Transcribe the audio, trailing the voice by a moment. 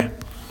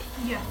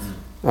Yes.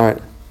 All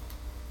right.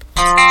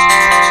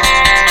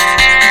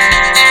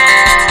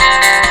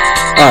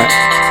 All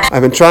right.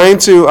 I've been trying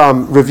to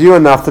review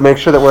enough to make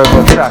sure that we're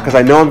on track, because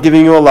I know I'm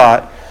giving you a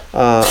lot,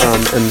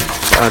 and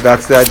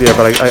that's the idea.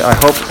 But I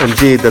hope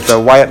indeed that the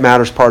why it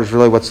matters part is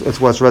really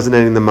what's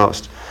resonating the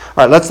most.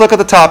 All right. Let's look at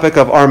the topic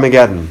of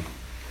Armageddon.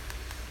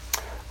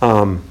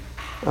 All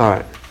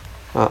right.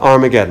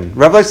 Armageddon.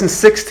 Revelation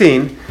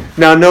 16.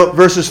 Now note,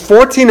 verses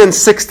 14 and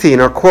 16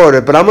 are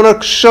quoted, but I'm going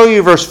to show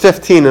you verse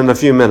 15 in a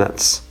few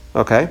minutes.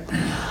 Okay?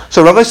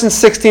 So Revelation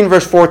 16,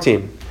 verse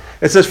 14.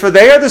 It says, "For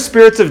they are the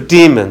spirits of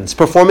demons,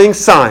 performing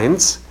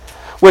signs,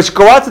 which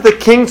go out to the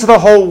kings of the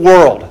whole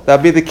world," that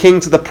would be the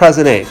kings of the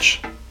present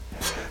age,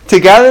 "to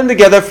gather them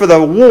together for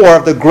the war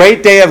of the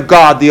great day of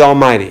God the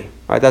Almighty."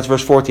 All right, that's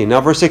verse 14.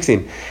 Now verse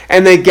 16.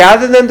 "And they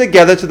gather them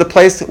together to the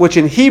place which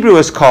in Hebrew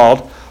is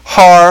called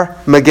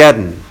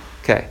Har-Mageddon."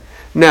 Okay.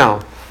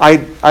 Now, I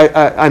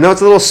know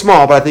it's a little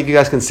small, but I think you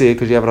guys can see it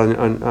because you have it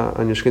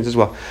on your screens as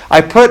well.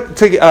 I put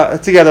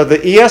together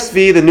the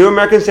ESV, the New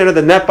American Standard,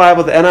 the Net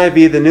Bible, the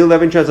NIV, the New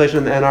Living Translation,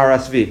 and the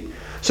NRSV,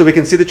 so we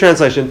can see the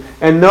translation.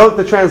 And note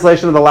the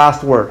translation of the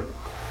last word.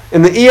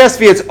 In the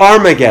ESV, it's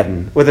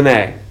Armageddon with an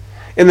A.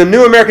 In the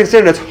New American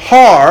Standard, it's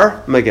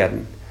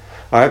Har-Mageddon.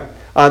 All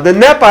right. The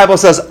Net Bible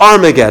says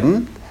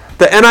Armageddon.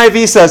 The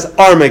NIV says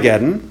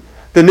Armageddon.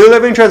 The New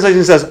Living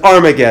Translation says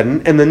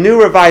Armageddon, and the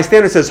New Revised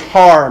Standard says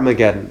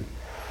Har-Mageddon.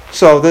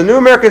 So the New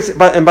American,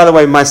 and by the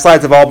way, my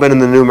slides have all been in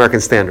the New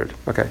American Standard.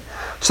 Okay.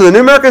 So the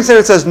New American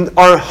Standard says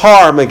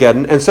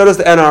Har-Mageddon, and so does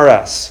the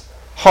NRS.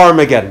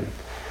 Har-Mageddon.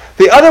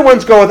 The other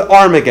ones go with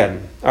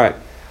Armageddon. All right.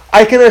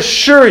 I can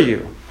assure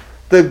you,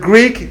 the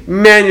Greek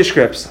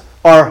manuscripts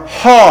are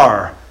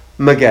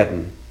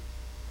Har-Mageddon.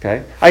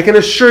 Okay. I can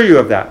assure you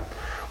of that.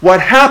 What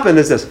happened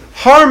is this: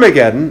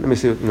 Har-Mageddon. Let me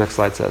see what the next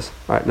slide says.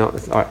 All right, no,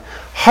 all right.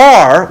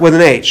 Har with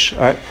an H.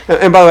 All right,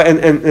 and by the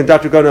way, and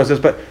Dr. Go knows this,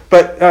 but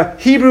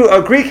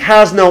Greek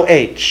has no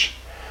H,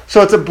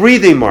 so it's a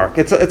breathing mark.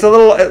 It's a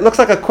little. It looks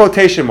like a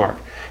quotation mark.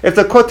 If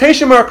the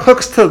quotation mark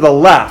hooks to the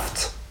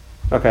left,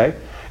 okay,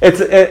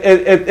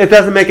 it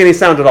doesn't make any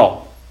sound at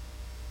all.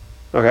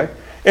 Okay,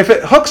 if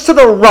it hooks to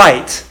the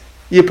right,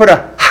 you put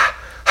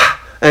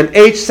an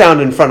H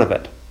sound in front of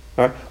it.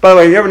 All right. By the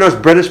way, you ever notice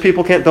British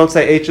people don't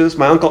say H's?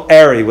 My Uncle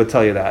Ari would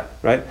tell you that,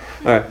 right?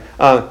 All right.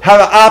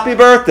 Have a happy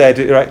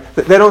birthday, right?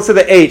 They don't say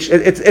the H.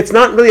 It's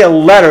not really a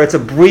letter, it's a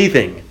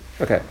breathing.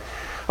 Okay.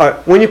 All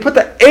right. When you put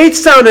the H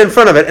sound in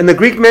front of it, and the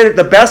Greek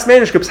the best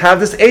manuscripts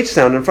have this H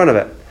sound in front of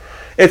it,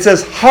 it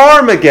says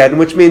Har-Mageddon,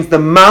 which means the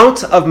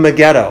Mount of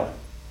Megiddo.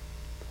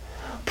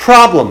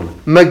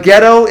 Problem: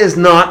 Megiddo is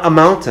not a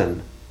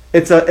mountain.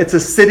 It's a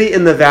city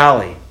in the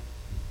valley.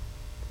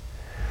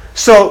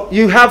 So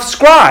you have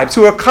scribes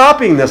who are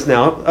copying this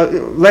now,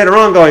 later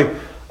on going,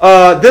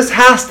 this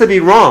has to be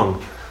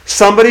wrong.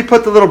 Somebody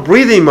put the little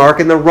breathing mark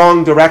in the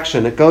wrong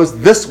direction. It goes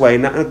this way,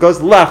 it goes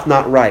left,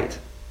 not right.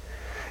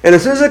 And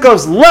as soon as it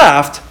goes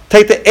left,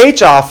 take the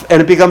H off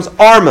and it becomes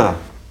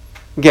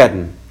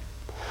Armageddon.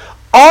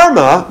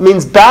 Arma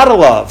means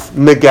battle of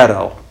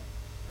Megiddo.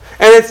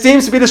 And it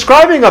seems to be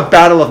describing a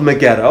battle of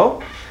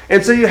Megiddo.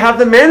 And so you have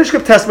the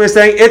manuscript testimony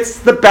saying it's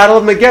the Battle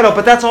of Megiddo,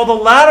 but that's all the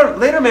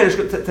later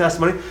manuscript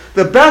testimony.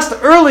 The best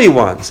early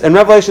ones, and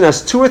Revelation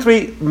has 2 or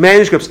 3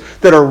 manuscripts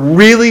that are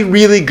really,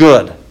 really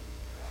good.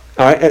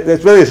 All right,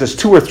 it really is just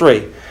 2 or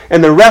 3,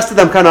 and the rest of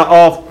them kind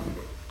of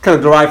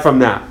derive from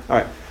that. All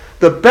right,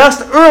 the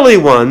best early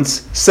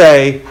ones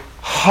say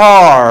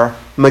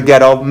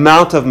Har-Megiddo,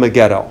 Mount of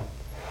Megiddo,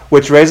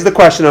 which raises the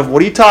question of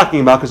what are you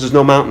talking about? Because there's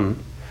no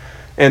mountain.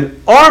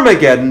 And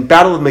Armageddon,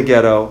 Battle of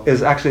Megiddo,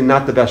 is actually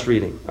not the best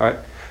reading. All right.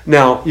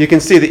 Now you can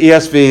see the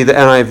ESV, the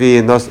NIV,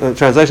 and those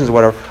translations, or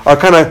whatever, are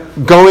kind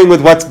of going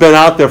with what's been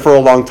out there for a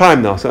long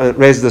time now. So it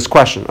raises this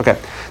question. Okay.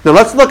 Now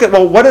let's look at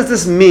what does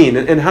this mean,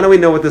 and how do we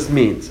know what this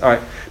means? All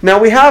right. Now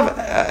we have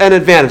an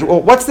advantage.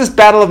 Well, what's this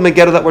Battle of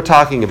Megiddo that we're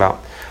talking about?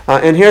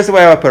 And here's the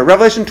way I would put it: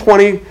 Revelation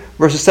 20,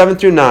 verses 7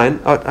 through 9.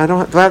 Do I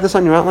have this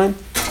on your outline?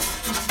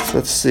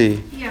 Let's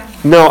see. Yeah.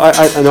 No, I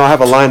have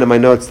a line in my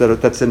notes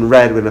that's in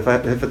red. And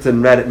if it's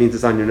in red, it means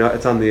it's on your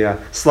it's on the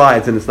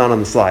slides, and it's not on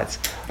the slides.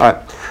 All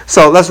right.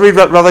 So let's read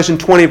Revelation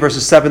 20,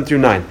 verses 7 through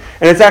 9,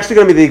 and it's actually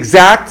going to be the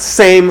exact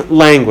same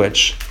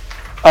language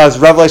as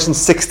Revelation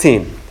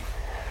 16.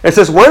 It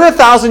says, "When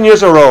 1,000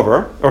 years are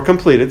over or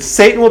completed,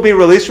 Satan will be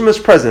released from his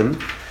prison,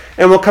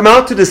 and will come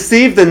out to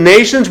deceive the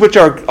nations which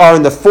are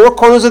in the 4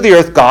 corners of the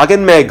earth, Gog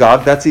and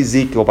Magog." That's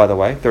Ezekiel, by the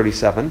way,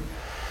 37.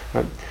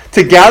 Right,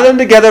 "to gather them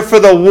together for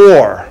the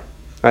war."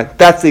 Right,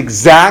 that's the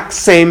exact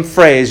same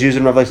phrase used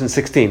in Revelation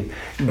 16.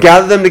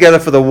 Gather them together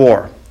for the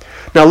war.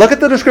 Now look at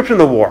the description of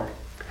the war.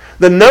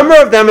 "The number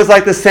of them is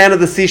like the sand of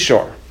the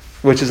seashore,"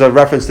 which is a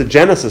reference to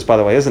Genesis, by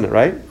the way, isn't it,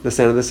 right? The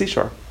sand of the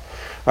seashore.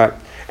 All right.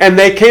 "And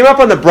they came up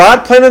on the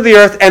broad plain of the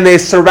earth, and they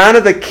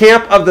surrounded the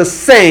camp of the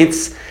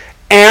saints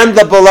and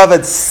the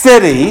beloved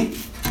city,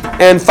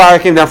 and fire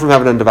came down from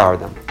heaven and devoured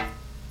them."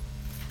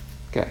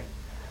 Okay.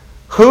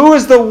 Who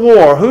is the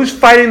war? Who's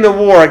fighting the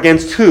war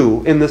against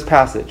who in this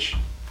passage?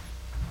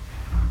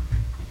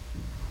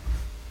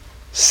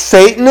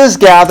 Satan is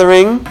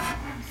gathering.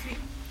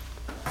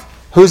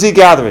 Who's he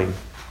gathering?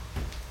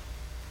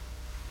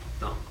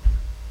 No.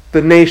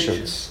 The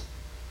nations.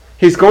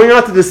 He's going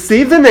out to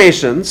deceive the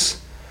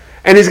nations,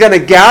 and he's going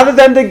to gather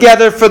them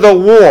together for the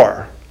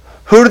war.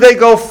 Who do they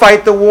go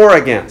fight the war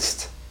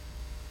against?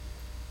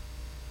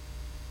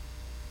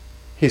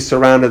 He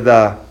surrounded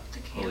the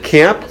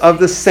camp of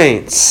the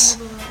saints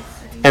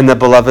and the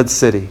beloved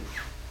city.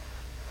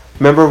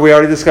 Remember, we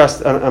already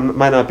discussed,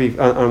 might not be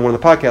on one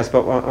of the podcasts,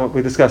 but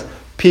we discussed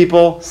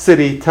people,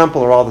 city,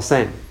 temple are all the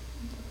same.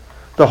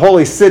 The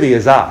holy city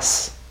is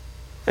us,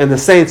 and the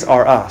saints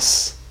are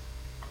us.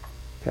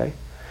 Okay?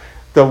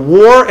 The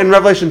war in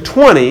Revelation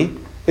 20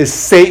 is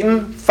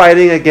Satan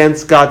fighting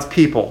against God's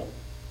people.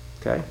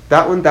 Okay?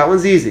 That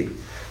one's easy.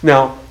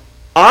 Now,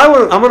 I'm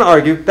going to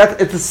argue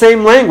that it's the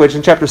same language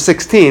in chapter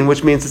 16,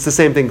 which means it's the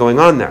same thing going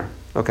on there.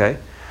 Okay?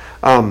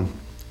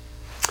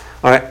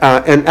 All right,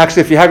 and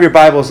actually, if you have your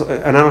Bibles,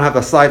 and I don't have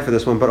the slide for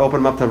this one, but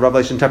open them up to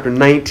Revelation chapter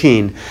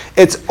 19.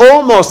 It's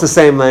almost the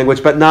same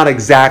language, but not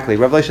exactly.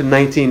 Revelation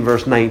 19,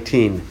 verse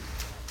 19.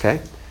 Okay?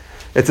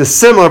 It's a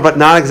similar but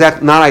not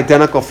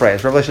identical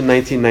phrase. Revelation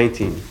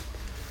 19:19.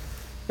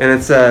 And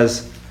it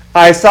says,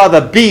 I saw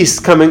the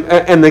beast coming,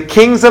 and the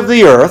kings of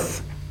the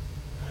earth,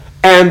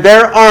 and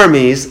their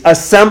armies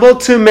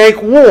assembled to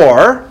make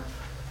war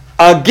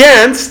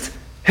against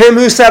him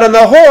who sat on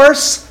the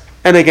horse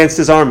and against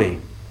his army.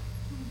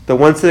 The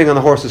one sitting on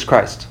the horse is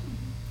Christ.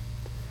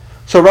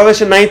 So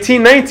Revelation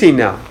 19:19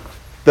 now.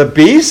 The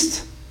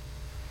beast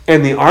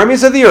and the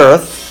armies of the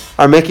earth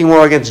are making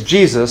war against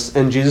Jesus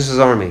and Jesus'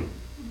 army.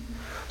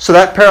 So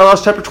that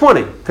parallels chapter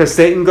 20, because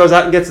Satan goes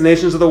out and gets the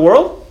nations of the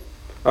world.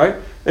 All right?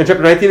 In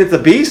chapter 19, it's the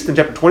beast. In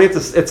chapter 20,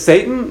 it's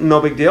Satan.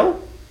 No big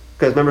deal.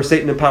 Because remember,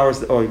 Satan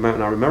empowers... you might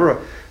not remember.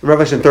 In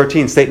Revelation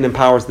 13, Satan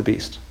empowers the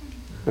beast.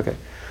 Okay.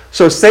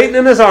 So Satan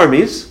and his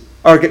armies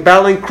are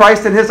battling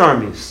Christ and his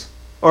armies.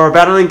 Or are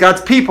battling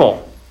God's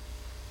people.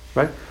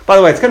 Right? By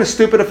the way, it's kind of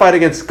stupid to fight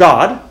against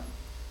God.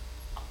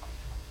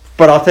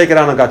 But I'll take it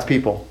out on God's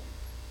people.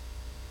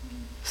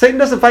 Satan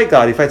doesn't fight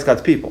God. He fights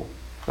God's people.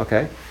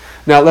 Okay?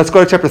 Now, let's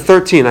go to chapter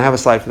 13. I have a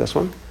slide for this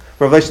one.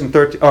 Revelation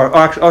 13.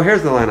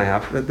 Here's the line I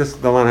have. This is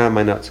the line I have in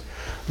my notes.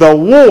 The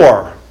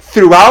war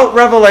throughout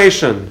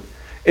Revelation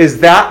is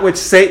that which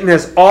Satan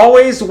has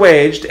always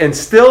waged and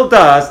still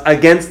does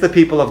against the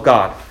people of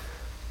God.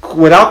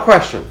 Without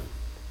question.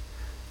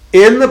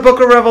 In the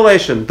book of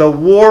Revelation, the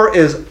war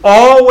is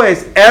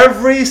always,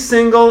 every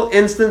single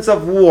instance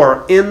of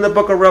war in the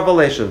book of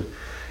Revelation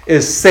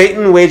is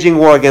Satan waging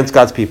war against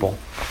God's people.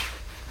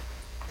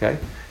 Okay?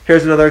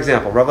 Here's another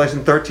example.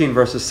 Revelation 13,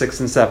 verses 6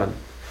 and 7.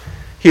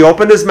 He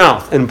opened his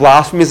mouth in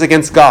blasphemies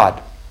against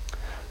God.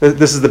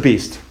 This is the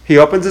beast. He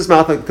opens his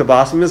mouth to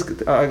blaspheme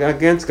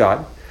against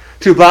God,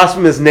 to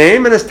blaspheme his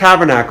name and his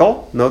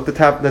tabernacle. Note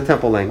the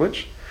temple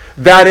language.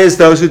 That is,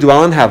 those who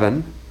dwell in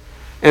heaven.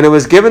 And it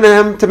was given to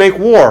him to make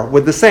war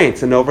with the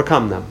saints and to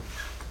overcome them.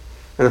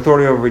 And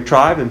authority over every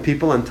tribe and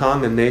people and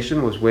tongue and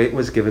nation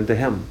was given to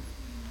him.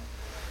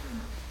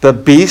 The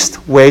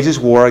beast wages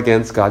war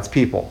against God's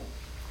people.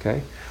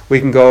 Okay? We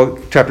can go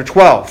chapter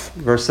 12,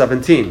 verse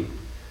 17.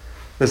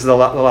 This is the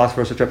last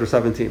verse of chapter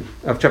 17,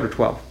 of chapter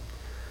 12.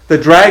 The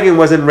dragon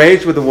was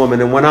enraged with the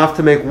woman and went off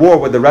to make war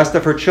with the rest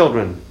of her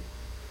children,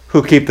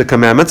 who keep the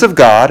commandments of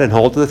God and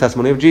hold to the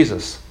testimony of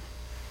Jesus.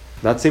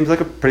 That seems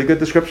like a pretty good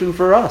description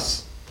for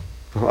us.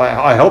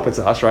 I hope it's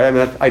us, right? I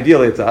mean,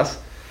 ideally it's us.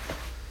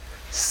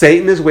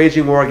 Satan is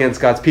waging war against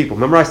God's people.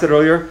 Remember I said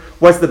earlier,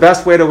 what's the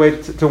best way to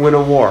win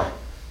a war?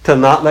 To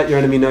not let your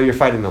enemy know you're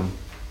fighting them.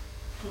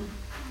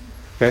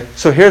 Okay,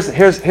 so here's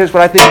what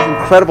I think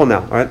is incredible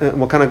now. All right, and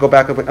we'll kind of go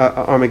back up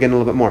Armageddon a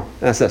little bit more. And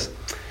that's this.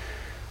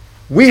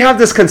 We have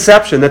this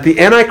conception that the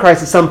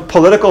Antichrist is some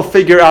political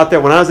figure out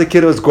there. When I was a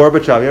kid, it was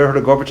Gorbachev. You ever heard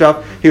of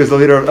Gorbachev? He was the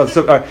leader of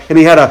and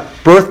he had a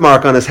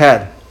birthmark on his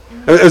head.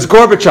 It was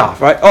Gorbachev,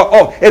 right?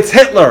 Oh, it's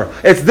Hitler.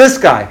 It's this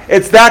guy.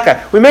 It's that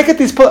guy. We make it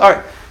these... all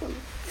right.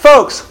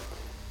 Folks,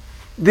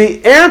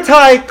 the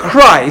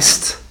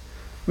Antichrist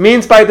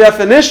means by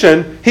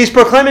definition, he's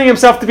proclaiming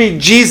himself to be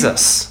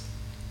Jesus.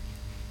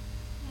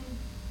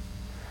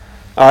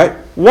 All right?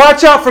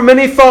 Watch out for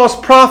many false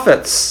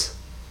prophets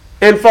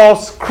and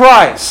false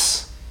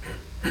Christs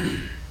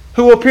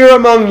who will appear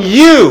among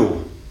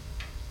you.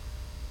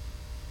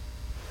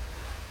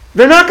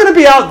 They're not going to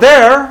be out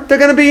there. They're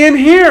going to be in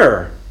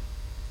here.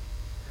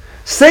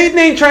 Satan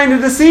ain't trying to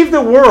deceive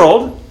the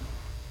world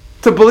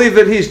to believe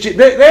that he's...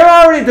 They're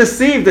already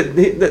deceived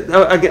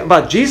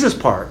about Jesus'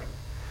 part.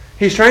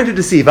 He's trying to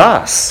deceive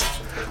us.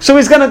 So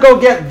he's going to go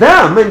get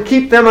them and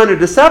keep them under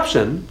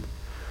deception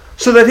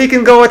so that he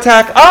can go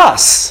attack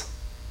us.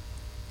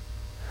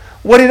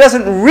 What he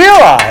doesn't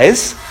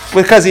realize,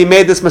 because he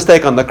made this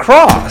mistake on the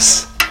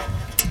cross,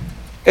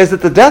 is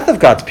that the death of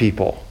God's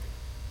people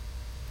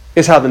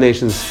is how the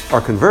nations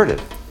are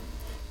converted.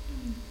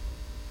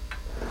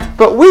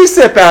 But we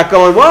sit back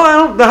going,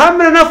 well, there haven't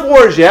been enough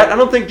wars yet. I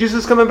don't think Jesus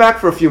is coming back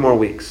for a few more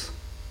weeks.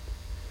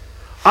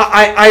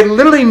 I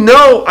literally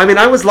know, I mean,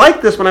 I was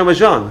like this when I was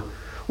young.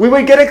 We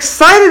would get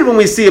excited when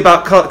we see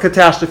about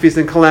catastrophes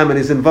and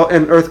calamities and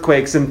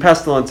earthquakes and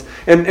pestilence.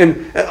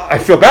 And I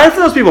feel bad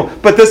for those people.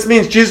 But this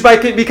means Jesus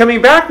might be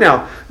coming back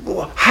now.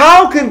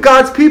 How can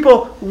God's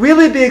people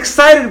really be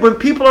excited when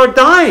people are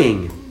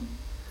dying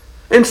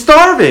and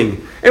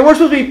starving? And we're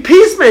supposed to be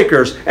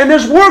peacemakers. And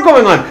there's war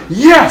going on.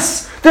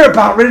 Yes, they're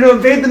about ready to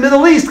invade the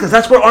Middle East because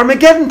that's where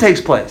Armageddon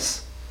takes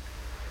place.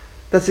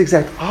 That's the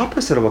exact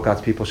opposite of what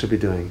God's people should be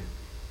doing.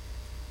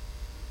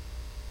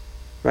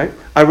 Right?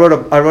 I wrote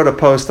a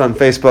post on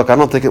Facebook. I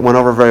don't think it went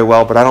over very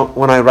well, but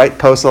when I write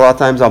posts a lot of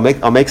times, I'll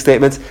make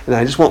statements and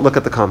I just won't look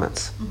at the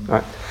comments. All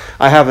right?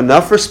 I have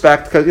enough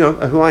respect because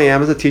who I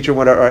am as a teacher,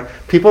 whatever. Right?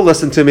 People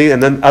listen to me,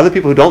 and then other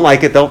people who don't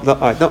like it don't.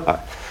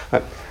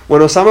 Right? When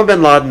Osama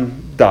bin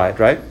Laden died,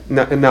 right?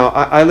 Now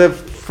I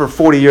lived for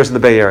 40 years in the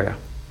Bay Area.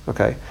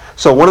 Okay,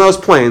 so one of those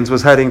planes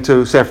was heading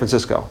to San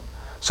Francisco.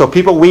 So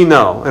people we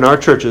know in our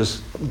churches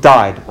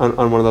died on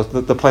one of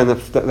those, the plane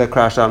that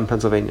crashed out in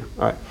Pennsylvania.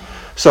 All right.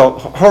 So,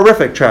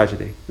 horrific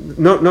tragedy.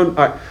 No. All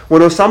right.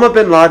 When Osama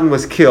bin Laden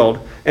was killed,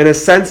 in a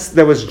sense,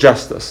 there was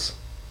justice.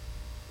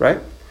 Right?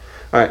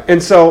 All right.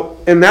 And so,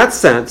 in that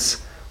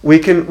sense, we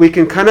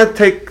can kind of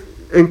take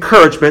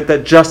encouragement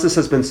that justice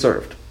has been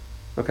served.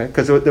 Okay?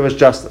 Because there was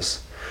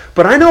justice.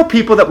 But I know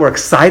people that were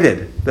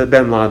excited that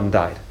bin Laden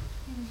died.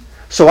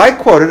 So I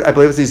quoted, I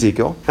believe it was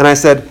Ezekiel, and I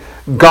said,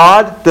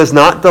 God does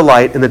not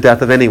delight in the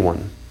death of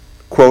anyone.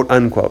 Quote,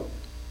 unquote.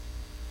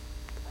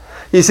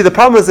 You see, the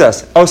problem is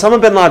this. Osama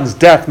bin Laden's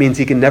death means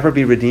he can never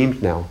be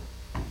redeemed now.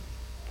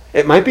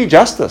 It might be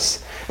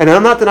justice. And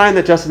I'm not denying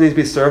that justice needs to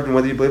be served, and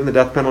whether you believe in the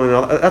death penalty and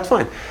all that, that's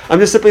fine. I'm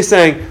just simply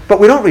saying, but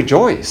we don't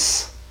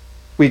rejoice.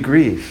 We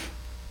grieve.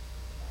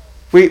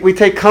 We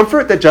take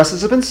comfort that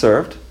justice has been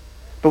served,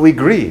 but we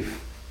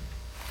grieve.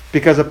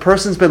 Because a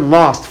person's been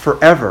lost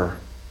forever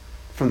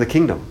from the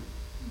kingdom.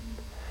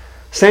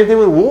 Same thing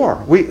with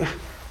war.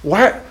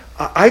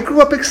 I grew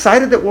up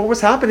excited that war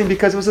was happening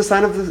because it was a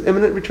sign of the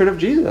imminent return of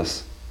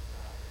Jesus.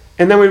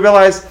 And then we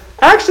realized,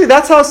 actually,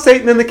 that's how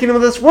Satan and the kingdom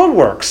of this world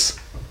works.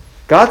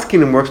 God's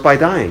kingdom works by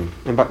dying.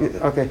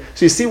 So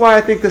you see why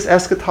I think this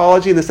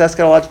eschatology and this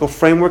eschatological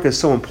framework is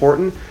so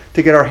important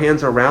to get our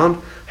hands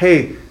around?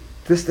 Hey,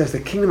 there's the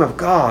kingdom of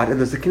God and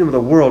there's the kingdom of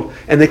the world.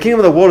 And the kingdom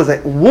of the world is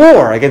at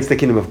war against the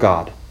kingdom of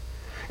God.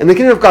 And the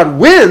kingdom of God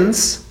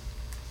wins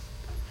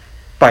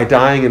by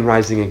dying and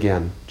rising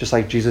again, just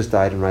like Jesus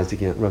died and rose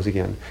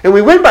again. And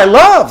we win by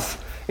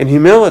love and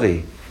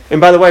humility.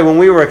 And by the way, when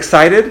we were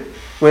excited,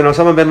 when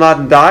Osama bin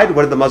Laden died,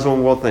 what did the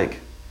Muslim world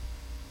think?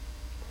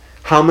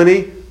 How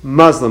many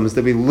Muslims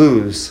did we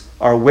lose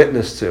our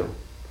witness to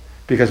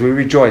because we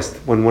rejoiced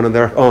when one of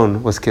their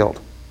own was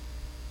killed?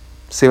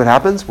 See what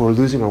happens? We're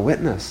losing our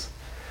witness.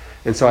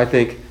 And so I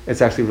think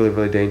it's actually really,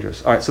 really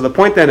dangerous. All right, so the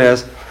point then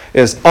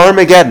is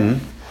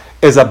Armageddon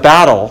is a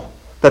battle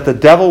that the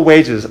devil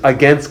wages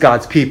against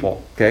God's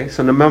people. Okay,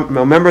 so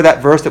remember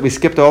that verse that we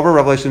skipped over,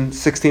 Revelation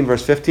 16,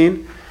 verse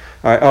 15?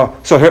 All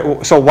right,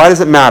 so why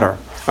does it matter?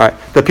 All right,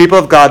 the people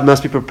of God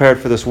must be prepared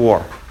for this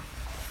war.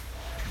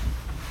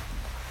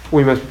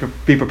 We must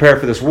be prepared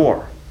for this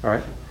war. All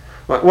right,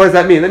 what does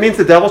that mean? That means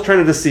the devil's trying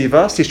to deceive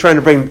us. He's trying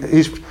to bring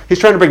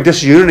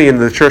disunity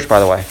into the church. By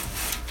the way,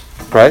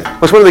 right?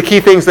 What's one of the key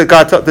things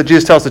that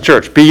Jesus tells the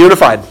church? Be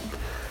unified,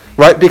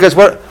 right? Because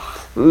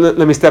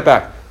let me step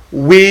back.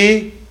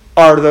 We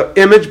are the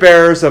image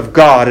bearers of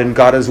God, and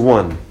God is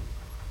one.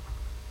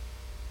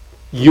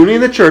 Unity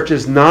in the church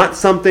is not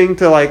something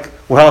to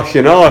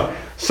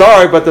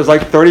sorry, but there's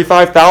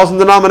 35,000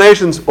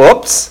 denominations.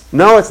 Oops.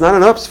 No, it's not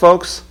an oops,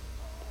 folks.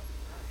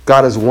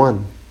 God is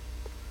one.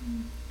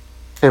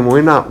 And when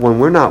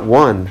we're not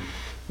one,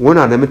 we're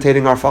not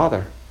imitating our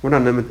Father. We're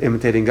not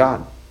imitating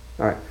God.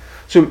 All right.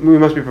 So we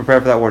must be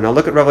prepared for that war. Now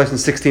look at Revelation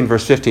 16,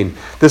 verse 15.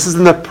 This is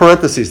in the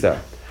parentheses there.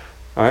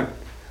 All right.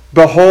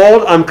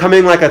 Behold, I'm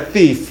coming like a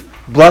thief.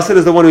 Blessed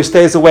is the one who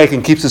stays awake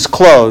and keeps his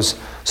clothes,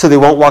 so they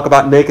won't walk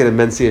about naked and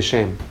men see his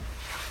shame.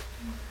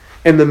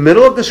 In the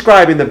middle of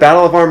describing the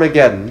Battle of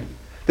Armageddon,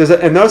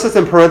 and notice it's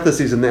in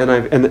parentheses in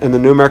the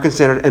New American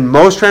Standard. In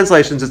most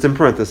translations, it's in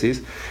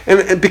parentheses,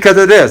 and because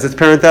it's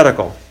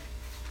parenthetical.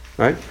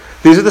 Right?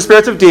 These are the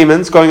spirits of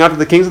demons going after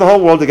the kings of the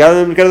whole world to gather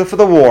them together for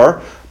the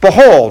war.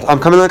 Behold, I'm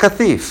coming like a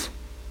thief.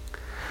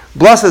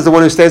 Blessed is the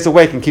one who stays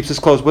awake and keeps his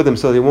clothes with him,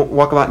 so they won't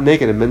walk about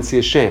naked and men see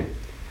his shame.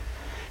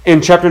 In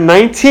chapter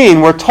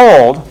 19, we're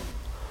told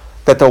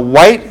that the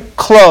white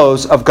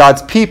clothes of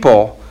God's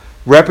people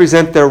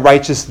represent their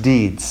righteous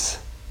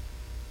deeds.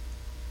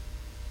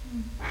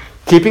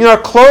 Keeping our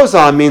clothes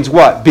on means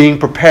what? Being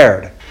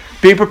prepared.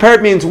 Being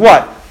prepared means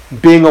what?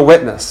 Being a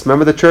witness.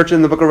 Remember the church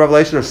in the book of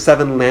Revelation are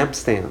 7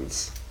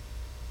 lampstands.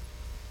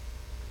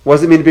 What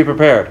does it mean to be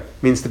prepared?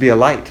 It means to be a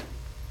light.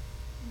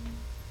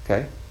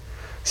 Okay?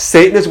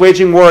 Satan is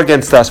waging war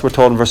against us, we're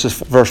told in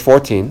verse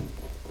 14.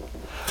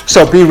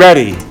 So be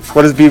ready.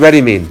 What does be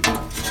ready mean?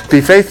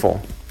 Be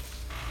faithful.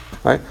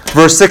 Right?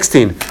 Verse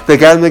 16. They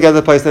gathered together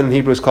the place that in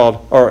Hebrew is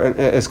called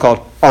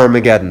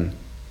Armageddon.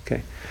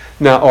 Okay.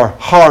 Now, or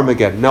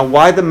Harmageddon. Now,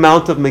 why the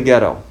Mount of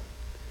Megiddo?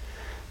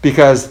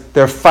 Because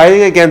they're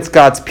fighting against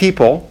God's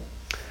people,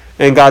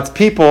 And God's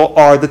people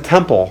are the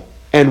temple.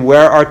 And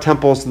where are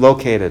temples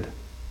located?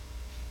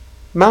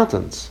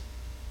 Mountains.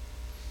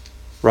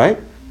 Right?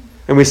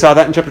 And we saw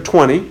that in chapter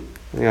 20. I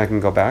think I can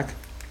go back.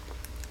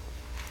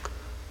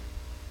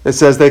 It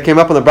says, they came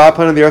up on the broad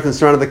plain of the earth and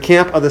surrounded the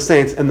camp of the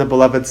saints in the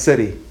beloved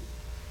city.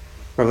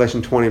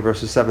 Revelation 20,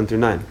 verses 7 through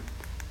 9.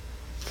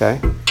 Okay?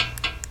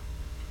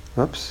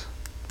 Oops.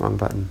 Wrong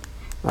button.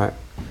 All right.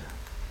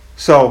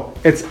 So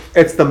it's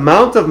the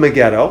Mount of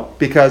Megiddo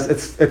because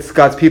it's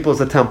God's people as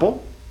a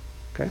temple.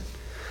 Okay?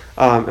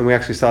 And we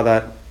actually saw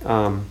that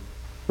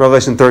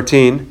Revelation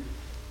 13.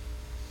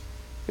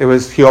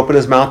 He opened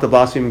his mouth to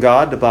blaspheme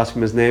God, to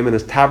blaspheme his name and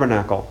his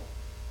tabernacle.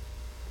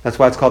 That's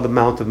why it's called the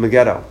Mount of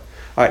Megiddo.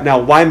 All right, now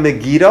why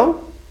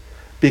Megiddo?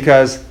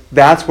 Because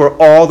that's where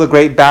all the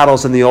great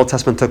battles in the Old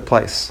Testament took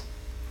place.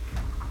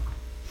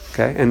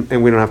 Okay,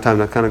 and we don't have time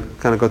to kind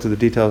of go through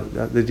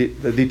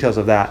the details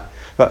of that.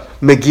 But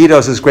Megiddo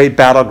is this great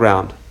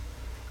battleground,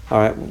 all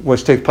right,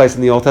 which takes place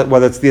in the Old Testament,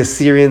 whether it's the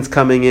Assyrians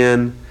coming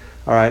in,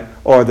 all right,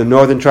 or the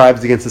northern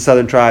tribes against the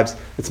southern tribes.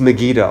 It's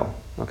Megiddo.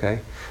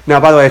 Okay. Now,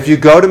 by the way, if you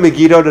go to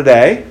Megiddo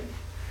today,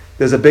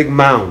 there's a big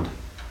mound.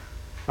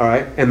 All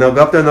right, and they'll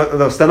go up there and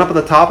they'll stand up at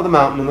the top of the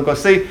mountain and they'll go,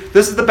 see,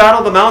 this is the battle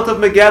of the Mount of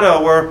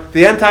Megiddo where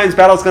the end times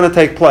battle is going to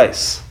take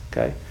place.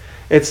 Okay,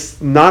 it's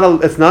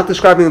not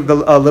describing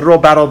a literal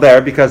battle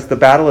there because the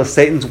battle is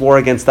Satan's war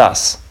against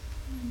us.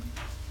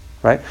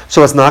 Right,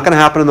 so it's not going to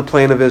happen in the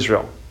plain of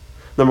Israel.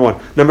 Number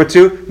one. Number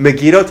two,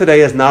 Megiddo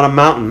today is not a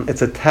mountain;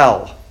 it's a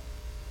tell.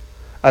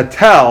 A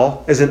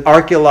tell is an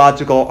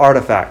archaeological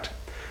artifact.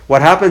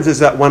 What happens is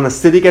that when a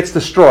city gets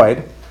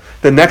destroyed,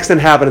 the next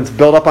inhabitants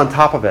build up on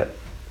top of it.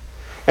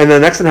 And the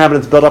next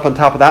inhabitants build up on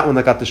top of that one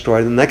that got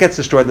destroyed, and that gets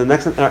destroyed, and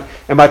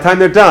and by the time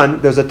they're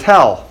done, there's a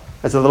tell.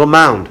 There's a little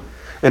mound.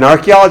 And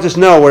archaeologists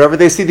know wherever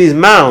they see these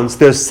mounds,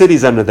 there's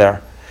cities under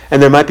there.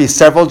 And there might be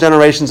several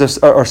generations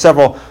or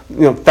several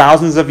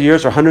thousands of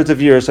years or hundreds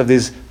of years of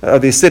these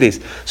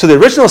cities. So the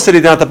original city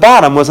down at the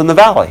bottom was in the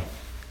valley.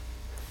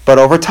 But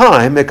over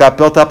time, it got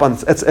built up on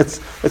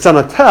it's on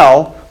a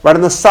tell right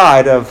on the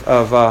side of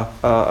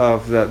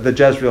the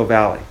Jezreel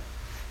Valley.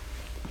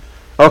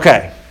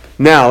 Okay.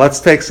 Now, let's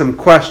take some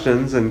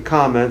questions and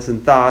comments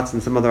and thoughts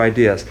and some other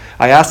ideas.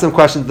 I asked some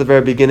questions at the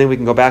very beginning. We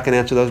can go back and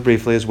answer those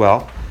briefly as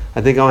well.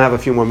 I think I'll have a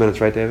few more minutes,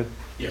 right, David?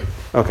 Yeah.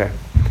 Okay.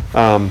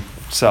 All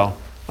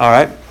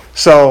right.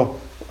 So,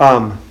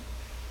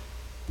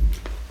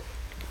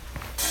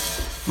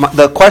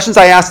 the questions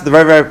I asked at the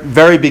very, very,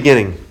 very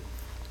beginning,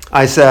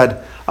 I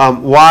said,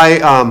 why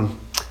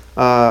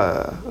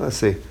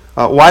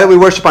do we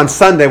worship on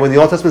Sunday when the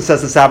Old Testament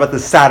says the Sabbath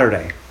is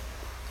Saturday?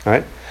 All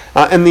right.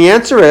 And the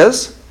answer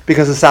is,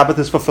 because the Sabbath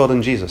is fulfilled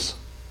in Jesus.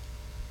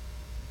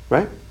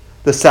 Right?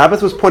 The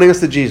Sabbath was pointing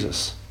us to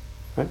Jesus.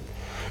 Right?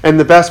 And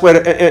the best way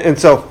to... And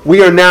so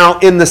we are now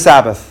in the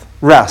Sabbath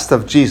rest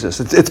of Jesus.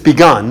 It's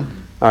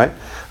begun. All right?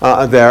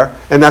 There.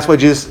 And that's why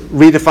Jesus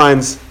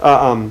redefines...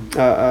 I'm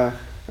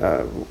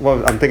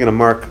thinking of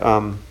Mark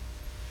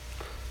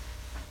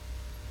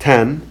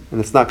 10. And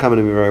it's not coming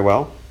to me very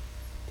well.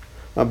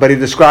 But he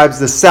describes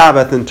the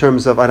Sabbath in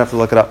terms of... I'd have to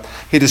look it up.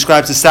 He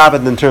describes the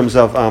Sabbath in terms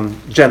of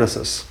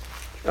Genesis.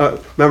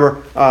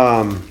 Remember,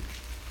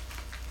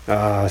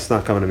 it's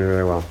not coming to me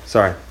very well.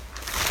 Sorry.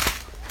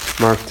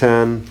 Mark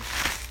 10.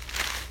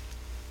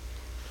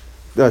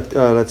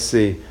 Let's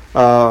see.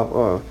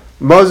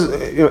 Moses.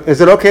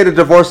 Is it okay to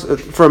divorce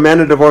for a man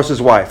to divorce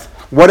his wife?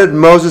 What did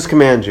Moses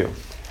command you?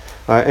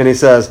 And he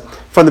says,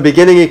 from the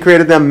beginning he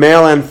created them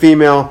male and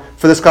female.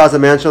 For this cause a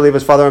man shall leave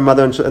his father and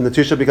mother, and the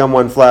two shall become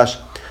one flesh.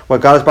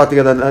 What God has brought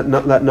together,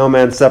 let no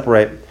man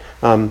separate.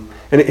 And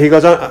he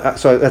goes on.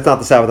 Sorry, that's not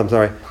the Sabbath. I'm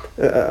sorry.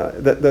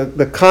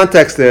 The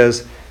context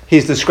is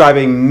he's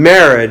describing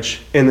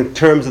marriage in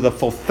terms of the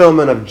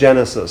fulfillment of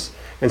Genesis.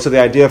 And so the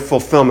idea of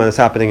fulfillment is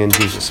happening in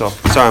Jesus. So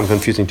sorry, I'm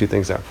confusing two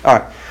things there. All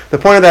right. The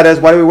point of that is,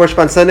 why do we worship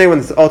on Sunday when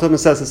the Old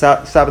Testament says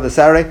the Sabbath is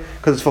Saturday?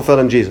 Because it's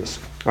fulfilled in Jesus.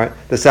 All right.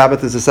 The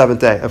Sabbath is the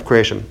seventh day of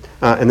creation.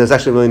 And there's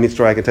actually a really neat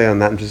story I can tell you on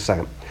that in just a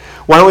second.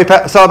 Why don't we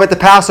celebrate the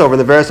Passover and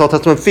the various Old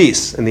Testament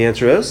feasts? And the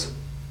answer is,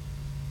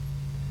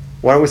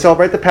 why don't we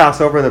celebrate the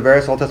Passover and the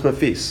various Old Testament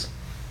feasts?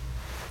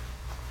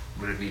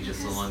 Would it be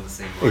just along the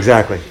same line?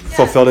 Exactly. Yes.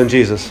 Fulfilled in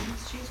Jesus.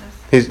 Jesus.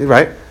 He's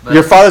right. But-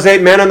 Your fathers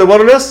ate manna in the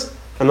wilderness.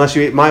 Unless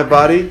you eat my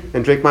body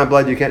and drink my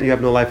blood, you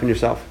have no life in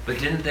yourself. But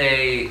didn't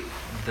the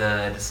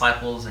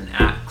disciples in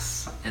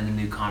Acts and the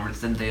new converts,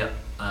 didn't they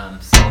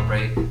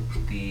celebrate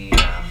the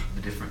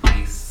different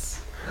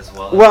feasts as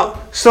well?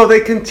 Well, so they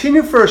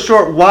continue for a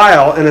short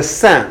while, in a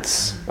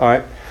sense. All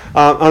right. In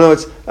other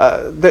words,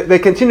 they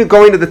continue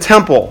going to the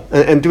temple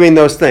and doing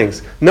those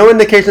things. No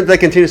indication that they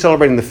continue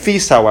celebrating the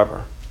feasts,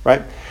 however.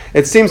 Right.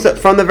 It seems that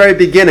from the very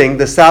beginning,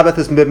 the Sabbath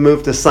has been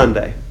moved to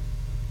Sunday.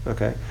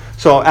 Okay.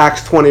 So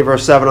Acts 20,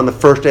 verse 7, on the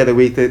first day of the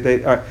week,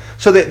 they are.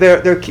 So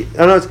they're in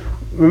other words,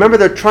 remember,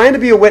 they're trying to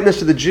be a witness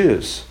to the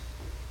Jews,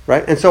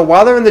 right? And so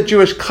while they're in the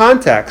Jewish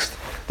context,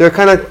 they're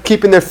kind of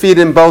keeping their feet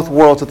in both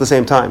worlds at the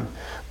same time.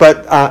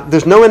 But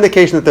there's no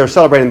indication that they're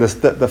celebrating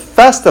the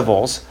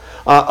festivals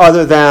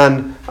other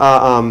than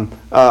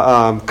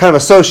kind of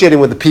associating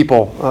with the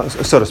people,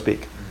 so to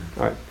speak.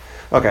 All right.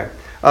 Okay.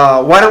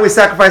 Why don't we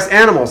sacrifice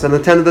animals and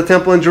attend to the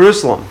temple in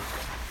Jerusalem?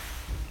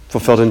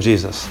 Fulfilled in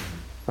Jesus.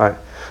 All right.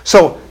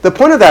 So the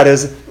point of that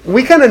is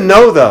we kind of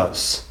know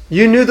those.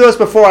 You knew those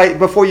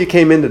before you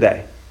came in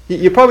today.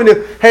 You probably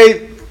knew,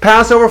 hey,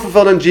 Passover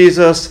fulfilled in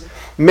Jesus,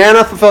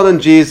 manna fulfilled in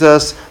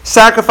Jesus,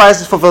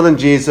 sacrifices fulfilled in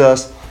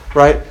Jesus,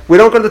 right? We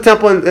don't go to the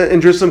temple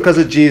in Jerusalem because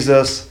of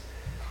Jesus.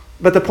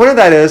 But the point of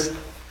that is,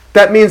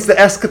 that means the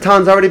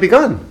eschaton's already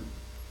begun.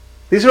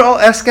 These are all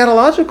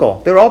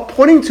eschatological. They're all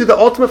pointing to the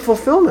ultimate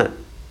fulfillment.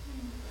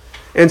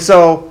 And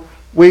so,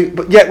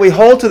 yet we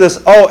hold to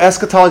this,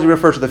 eschatology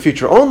refers to the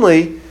future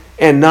only,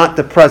 and not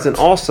the present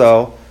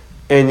also,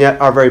 and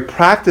yet our very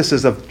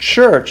practices of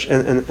church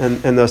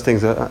and those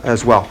things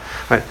as well.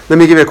 All right, let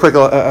me give you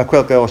a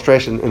quick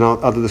illustration, and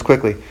I'll do this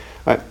quickly.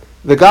 All right,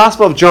 the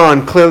Gospel of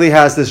John clearly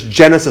has this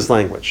Genesis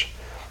language.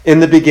 In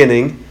the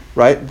beginning,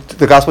 right,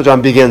 the Gospel of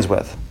John begins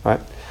with, right,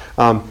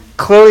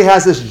 clearly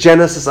has this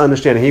Genesis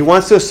understanding. He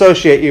wants to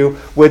associate you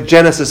with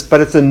Genesis,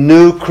 but it's a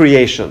new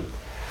creation.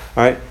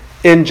 All right,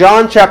 in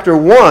John chapter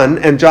 1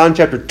 and John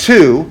chapter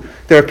 2,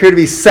 there appear to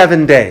be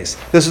 7 days.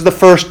 This is the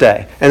first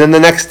day, and then the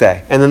next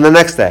day, and then the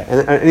next day.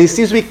 And he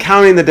seems to be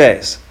counting the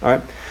days. All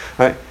right?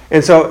 All right?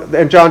 And so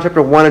in John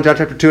chapter 1 and John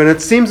chapter 2, and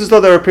it seems as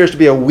though there appears to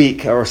be a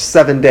week or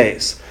 7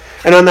 days.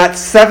 And on that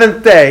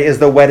 7th day is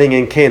the wedding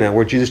in Cana,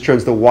 where Jesus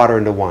turns the water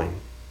into wine.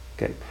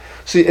 Okay.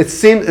 So it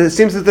seems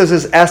that there's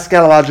this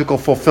eschatological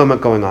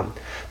fulfillment going on.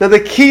 Now the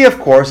key, of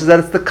course, is that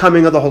it's the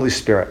coming of the Holy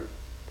Spirit.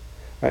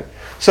 Right?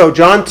 So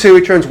John 2,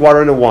 he turns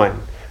water into wine.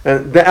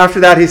 And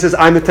after that, he says,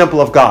 I'm the temple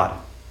of God.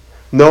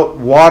 Note,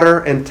 water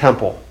and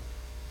temple.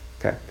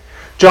 Okay.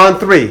 John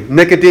 3,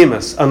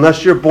 Nicodemus,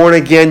 unless you're born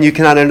again, you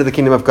cannot enter the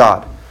kingdom of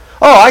God.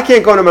 Oh, I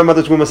can't go into my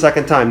mother's womb a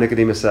second time,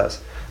 Nicodemus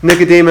says.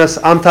 Nicodemus,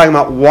 I'm talking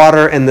about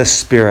water and the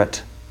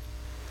Spirit.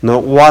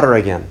 Note, water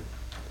again.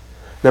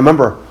 Now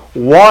remember,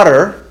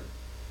 water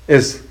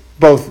is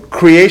both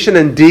creation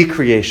and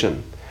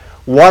decreation.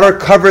 Water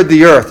covered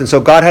the earth, and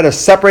so God had to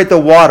separate the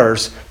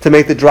waters to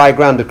make the dry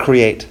ground to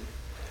create.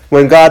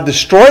 When God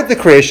destroyed the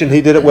creation,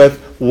 he did it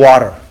with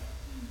water.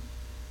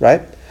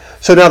 Right?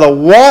 So now the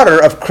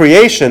water of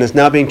creation is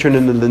now being turned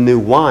into the new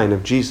wine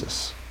of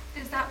Jesus.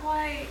 Is that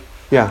why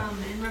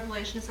in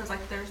Revelation it says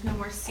like there's no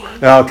more sea?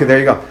 Okay, there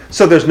you go.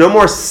 So there's no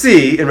more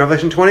sea in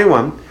Revelation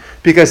 21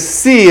 because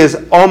sea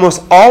is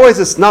almost always,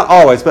 it's not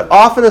always, but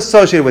often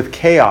associated with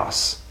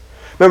chaos.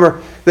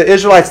 Remember, the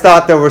Israelites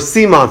thought there were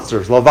sea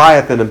monsters,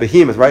 Leviathan and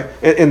Behemoth, right?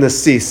 In the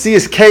sea. Sea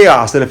is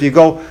chaos, and if you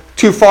go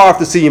too far off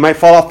the sea, you might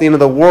fall off the end of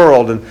the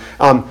world. And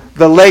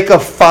the lake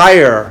of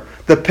fire.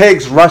 The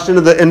pigs rush into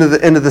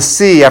the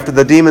sea after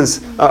the demons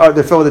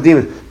they're filled with the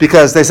demons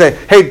because they say,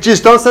 "Hey,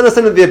 Jesus, don't send us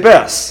into the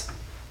abyss."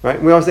 Right?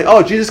 We always think,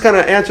 "Oh, Jesus kind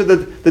of answered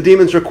the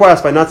demons'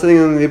 request by not sending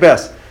them into the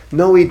abyss."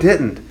 No, he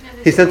didn't.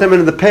 He sent them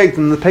into the pigs,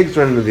 and the pigs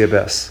ran into the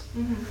abyss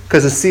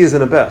because the sea is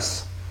an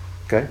abyss.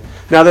 Okay.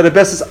 Now that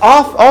abyss is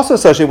also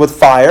associated with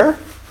fire.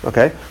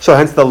 Okay. So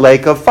hence the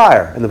lake of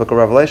fire in the book of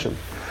Revelation.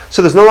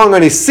 So there's no longer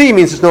any sea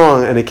means there's no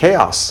longer any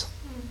chaos.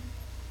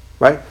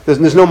 Right?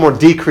 There's no more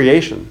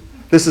decreation.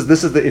 This is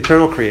the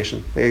eternal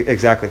creation.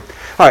 Exactly.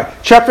 All right.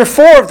 Chapter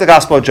 4 of the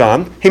Gospel of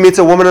John, he meets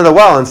a woman at a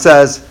well and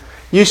says,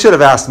 you should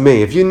have asked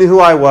me. If you knew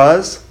who I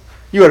was,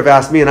 you would have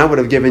asked me and I would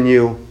have given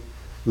you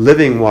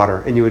living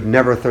water and you would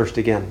never thirst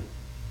again.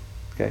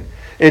 Okay.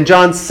 In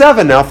John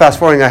 7 now, fast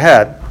forwarding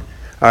ahead,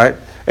 all right,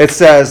 it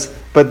says,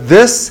 but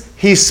this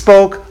he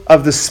spoke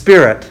of the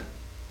Spirit,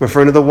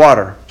 referring to the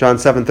water. John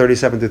 7,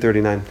 37 through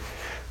 39.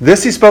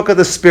 This he spoke of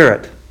the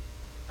Spirit,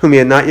 whom he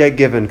had not yet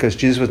given because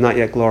Jesus was not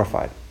yet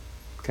glorified.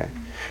 Okay.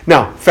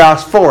 Now,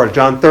 fast forward,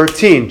 John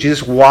 13,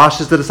 Jesus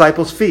washes the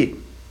disciples' feet.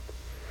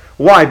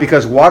 Why?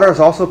 Because water is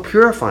also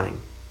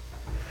purifying.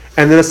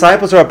 And the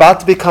disciples are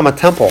about to become a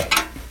temple.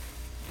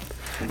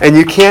 And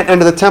you can't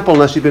enter the temple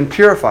unless you've been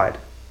purified.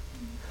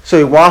 So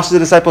he washes the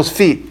disciples'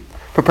 feet,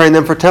 preparing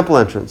them for temple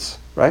entrance.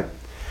 Right?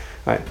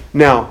 All right.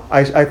 Now,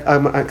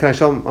 can I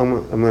show them?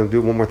 I'm going to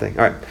do one more thing.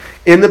 All right.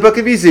 In the book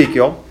of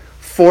Ezekiel,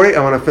 40,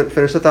 I want to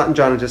finish the thought in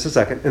John in just a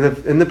second.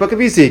 In the book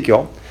of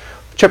Ezekiel,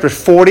 chapters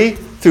 40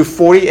 through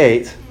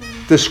 48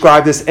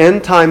 describe this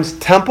end times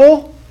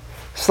temple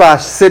 /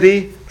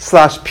 city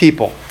 /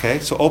 people. Okay,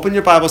 so open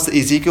your Bibles to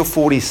Ezekiel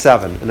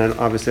 47, and then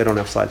obviously I don't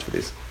have slides for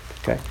these.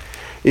 Okay,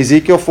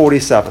 Ezekiel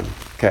 47.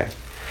 Okay,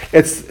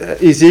 it's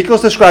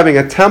Ezekiel's describing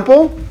a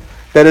temple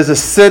that is a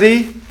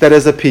city that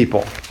is a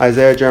people.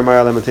 Isaiah,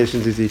 Jeremiah,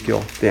 Lamentations,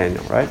 Ezekiel,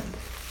 Daniel. Right?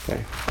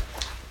 Okay.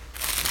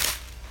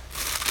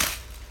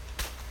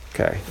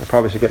 Okay, I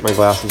probably should get my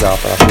glasses out,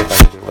 but I'll see if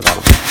I can do it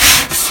without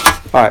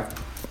them. All right.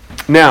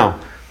 Now,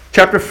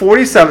 chapter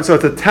 47, so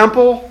it's a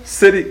temple,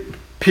 city,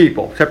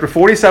 people. Chapter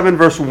 47,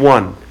 verse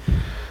 1.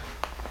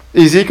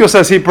 Ezekiel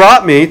says, he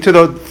brought me to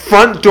the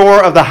front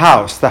door of the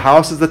house. The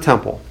house is the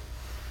temple.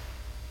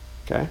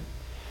 Okay?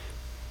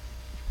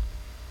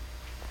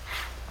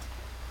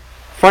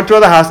 Front door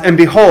of the house, and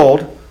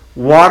behold,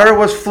 water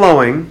was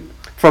flowing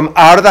from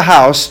out of the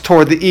house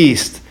toward the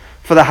east,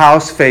 for the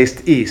house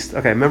faced east.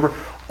 Okay, remember,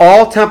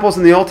 All temples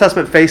in the Old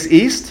Testament face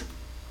east.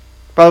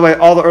 By the way,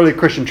 all the early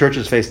Christian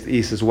churches faced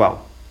east as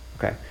well.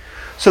 Okay,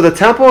 so the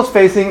temple is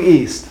facing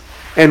east,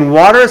 and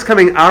water is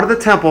coming out of the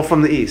temple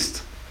from the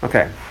east.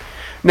 Okay,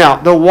 now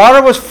the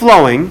water was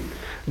flowing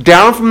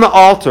down from the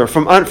altar,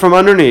 from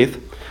underneath,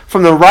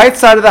 from the right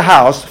side of the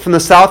house, from the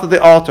south of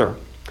the altar.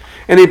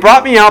 And he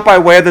brought me out by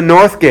way of the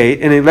north gate,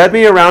 and he led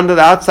me around to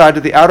the outside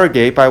to the outer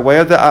gate by way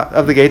of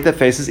the gate that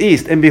faces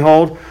east. And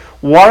behold,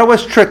 water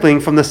was trickling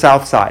from the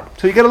south side.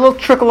 So you get a little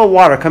trickle of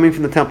water coming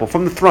from the temple,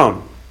 from the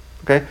throne,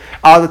 okay,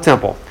 out of the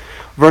temple.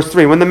 Verse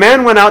 3, when the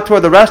man went out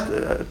toward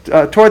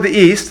the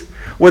east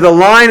with a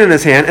line in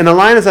his hand, and a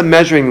line is a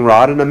measuring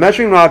rod, and a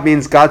measuring rod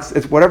means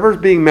whatever is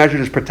being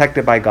measured is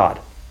protected by God.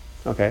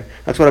 Okay,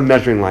 that's what a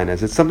measuring line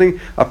is. It's something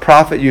a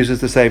prophet uses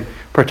to say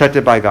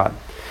protected by God.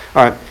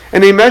 All right,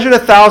 and he measured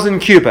 1,000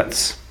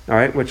 cubits. All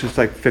right, which is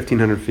like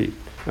 1,500 feet.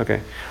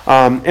 Okay,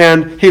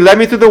 and he led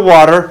me through the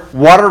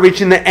water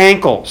reaching the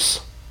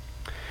ankles.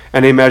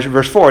 And he measured,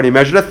 verse 4, and he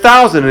measured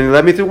 1,000, and he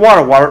led me through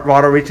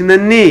water reaching the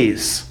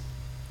knees.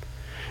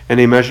 And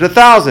he measured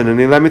 1,000, and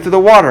he led me through the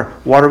water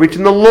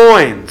reaching the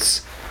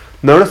loins.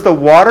 Notice the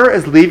water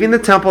is leaving the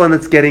temple and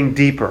it's getting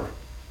deeper.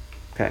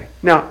 Okay.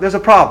 Now, there's a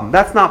problem.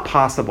 That's not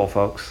possible,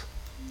 folks.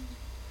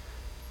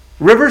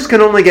 Rivers can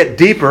only get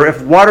deeper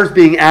if water's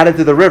being added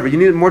to the river. You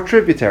need more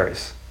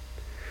tributaries.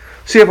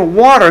 So you have a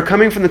water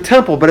coming from the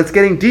temple, but it's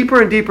getting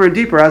deeper and deeper and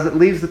deeper as it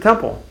leaves the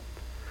temple.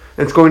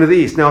 And it's going to the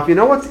east. Now, if you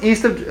know what's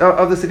east of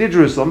the city of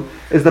Jerusalem,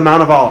 is the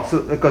Mount of Olives.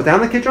 So it goes down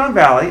the Kidron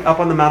Valley,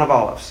 up on the Mount of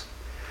Olives.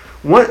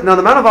 Now,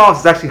 the Mount of Olives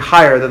is actually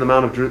higher than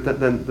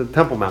than the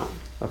Temple Mount.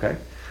 Okay.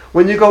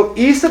 When you go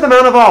east of the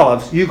Mount of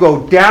Olives, you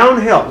go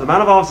downhill. The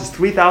Mount of Olives is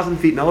 3,000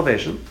 feet in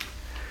elevation.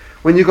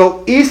 When you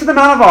go east of the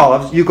Mount of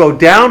Olives, you go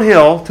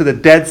downhill to the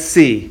Dead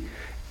Sea,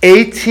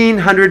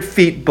 1,800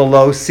 feet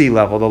below sea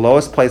level, the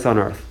lowest place on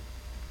earth.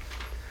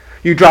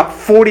 You drop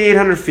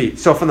 4,800 feet.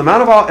 So from the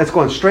Mount of Olives, it's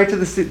going straight to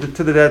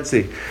the Dead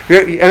Sea.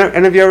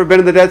 Any of you ever been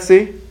to the Dead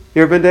Sea?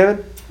 You ever been,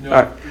 David? No.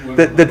 All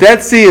right. The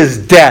Dead Sea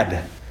is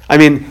dead. I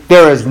mean,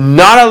 there is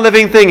not a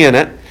living thing in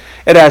it.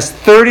 It has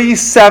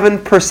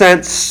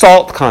 37%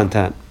 salt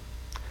content.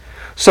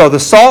 So the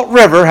Salt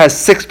River has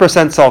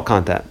 6% salt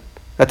content.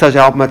 That tells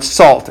you how much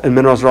salt and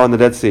minerals are on the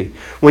Dead Sea.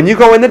 When you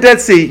go in the Dead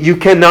Sea, you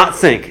cannot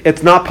sink.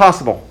 It's not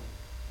possible.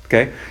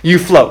 Okay? You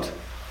float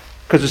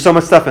because there's so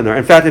much stuff in there.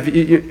 In fact, if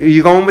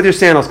you go in with your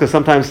sandals, because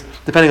sometimes,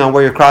 depending on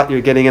where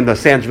you're getting in, the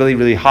sand's really,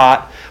 really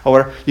hot, or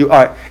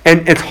whatever,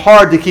 and it's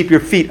hard to keep your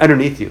feet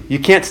underneath you. You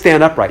can't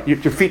stand upright. Your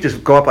feet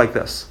just go up like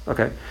this.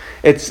 Okay?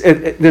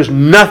 There's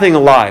nothing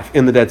alive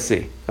in the Dead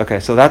Sea. Okay,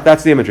 so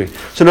that's the imagery.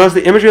 So notice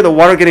the imagery of the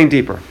water getting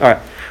deeper. All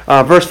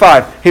right, verse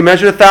 5. He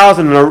measured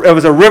 1,000, and it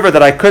was a river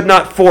that I could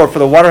not ford, for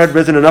the water had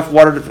risen enough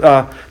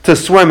water to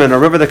swim in, a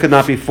river that could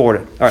not be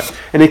forded. All right,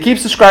 and he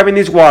keeps describing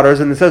these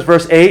waters, and it says,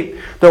 verse 8,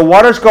 the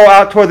waters go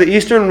out toward the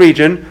eastern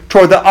region,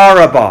 toward the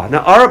Arabah.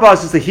 Now, Arabah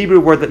is just the Hebrew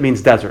word that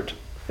means desert.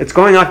 It's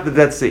going out to the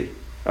Dead Sea.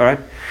 All right,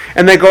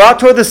 and they go out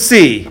toward the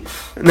sea.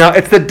 Now,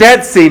 it's the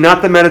Dead Sea,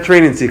 not the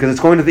Mediterranean Sea, because it's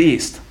going to the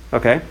east.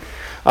 Okay.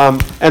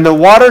 And the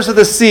waters of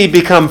the sea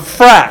become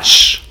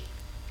fresh.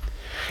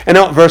 And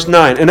now, verse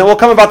 9, and it will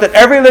come about that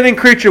every living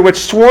creature which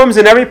swarms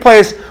in every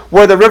place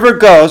where the river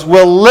goes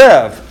will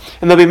live.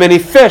 And there'll be many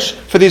fish,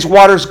 for these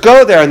waters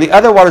go there, and the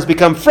other waters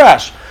become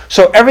fresh.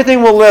 So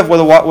everything will live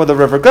where the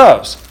river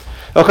goes.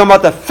 It'll come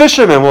about the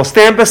fishermen will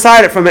stand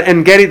beside it from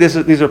En-Gedi.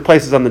 These are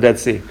places on the Dead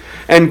Sea.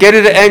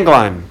 En-Gedi to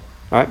Englim.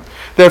 Right?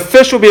 Their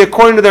fish will be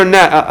according to their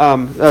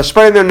net,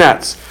 spreading their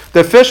nets.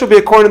 The fish will be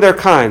according to their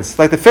kinds,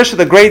 like the fish of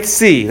the great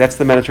sea, that's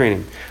the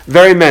Mediterranean,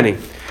 very many.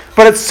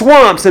 But its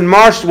swamps and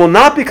marshes will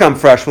not become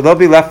fresh, for they'll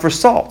be left for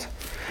salt.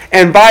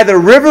 And by the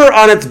river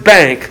on its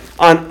bank,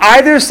 on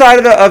either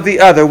side of the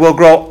other, will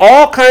grow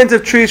all kinds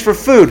of trees for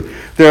food.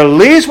 Their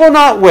leaves will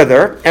not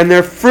wither, and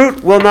their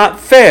fruit will not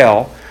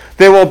fail.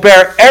 They will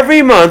bear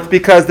every month,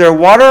 because their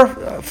water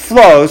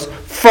flows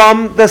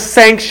from the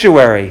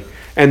sanctuary,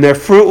 and their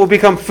fruit will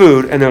become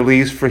food, and their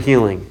leaves for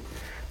healing.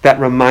 That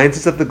reminds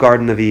us of the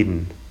Garden of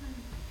Eden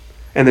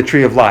and the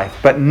tree of life.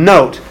 But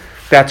note,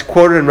 that's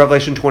quoted in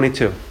Revelation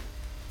 22.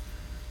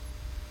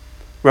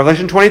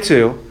 Revelation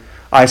 22,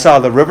 I saw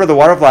the river, the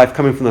water of life,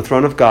 coming from the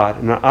throne of God.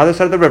 And on the other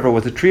side of the river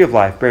was a tree of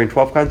life, bearing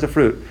 12 kinds of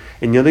fruit,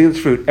 and yielding its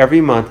fruit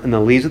every month, and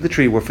the leaves of the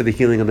tree were for the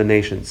healing of the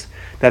nations.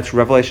 That's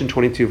Revelation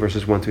 22,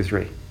 verses 1 through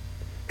 3.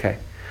 Okay.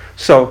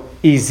 So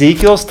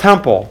Ezekiel's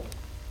temple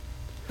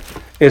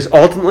is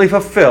ultimately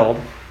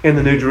fulfilled in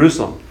the New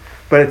Jerusalem.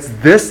 But it's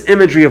this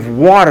imagery of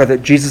water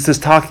that Jesus is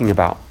talking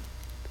about.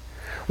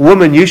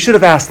 Woman, you should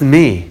have asked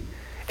me,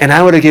 and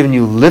I would have given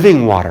you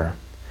living water,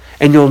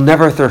 and you'll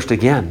never thirst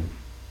again.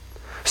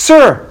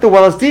 Sir, the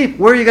well is deep.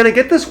 Where are you going to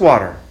get this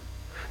water?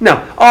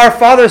 Now, our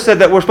Father said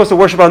that we're supposed to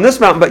worship on this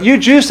mountain, but you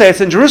Jews say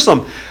it's in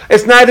Jerusalem.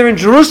 It's neither in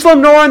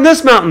Jerusalem nor on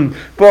this mountain,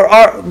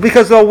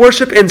 because they'll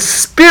worship in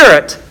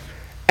spirit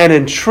and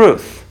in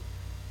truth.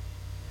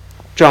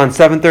 John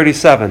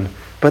 7:37.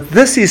 But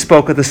this he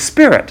spoke of the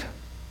Spirit.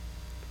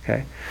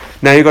 Okay.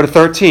 Now you go to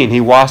 13.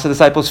 He washed the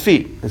disciples'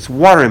 feet. It's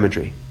water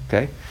imagery.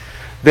 Okay.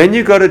 Then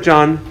you go to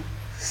John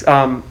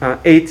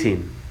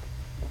 18.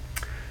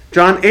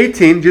 John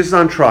 18, Jesus is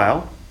on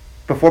trial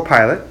before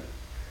Pilate.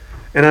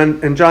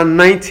 And in John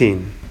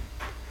 19,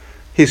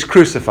 he's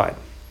crucified.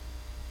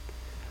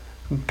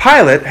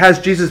 Pilate has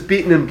Jesus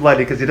beaten and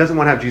bloody because he doesn't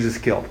want to have Jesus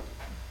killed.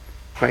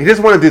 Right? He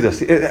doesn't want to do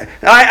this.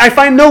 I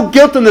find no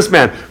guilt in this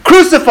man.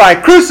 Crucify,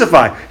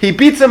 crucify. He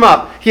beats him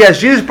up. He has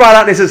Jesus brought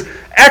out and he says,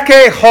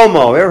 Ecce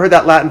homo. Ever heard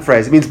that Latin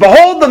phrase? It means,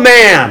 behold the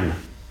man.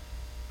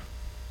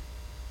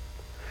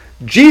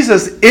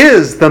 Jesus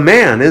is the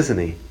man, isn't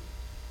he?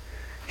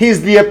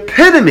 He's the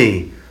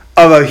epitome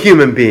of a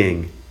human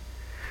being.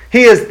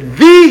 He is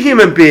the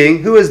human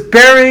being who is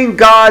bearing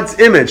God's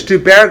image. To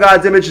bear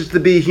God's image is to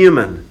be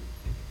human.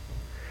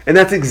 And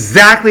that's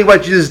exactly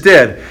what Jesus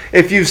did.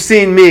 If you've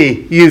seen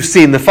me, you've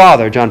seen the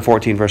Father, John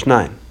 14, verse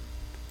 9.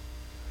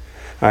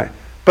 All right.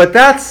 But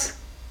that's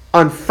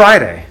on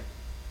Friday,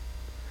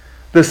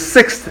 the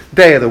 6th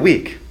day of the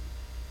week.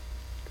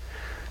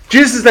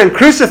 Jesus is then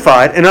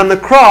crucified, and on the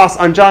cross,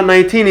 on John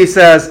 19, he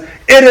says,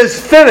 it is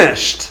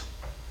finished,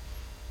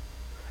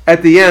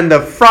 at the end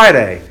of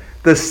Friday,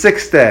 the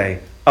 6th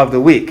day of the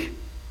week.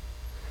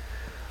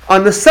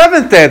 On the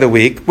 7th day of the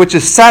week, which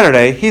is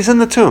Saturday, he's in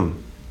the tomb.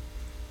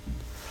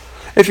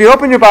 If you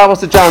open your Bibles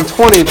to John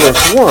 20,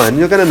 verse 1,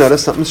 you're going to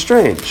notice something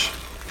strange.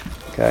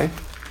 Okay?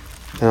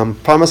 And I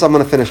promise I'm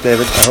going to finish,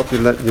 David. I hope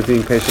you're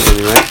being patient with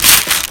me, right?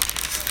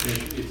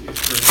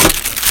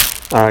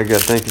 All right,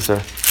 good. Thank you,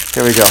 sir.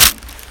 Here we go.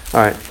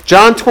 All right.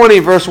 John 20,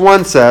 verse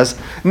 1 says,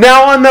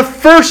 now on the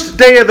first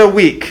day of the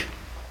week,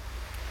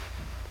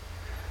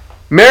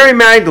 Mary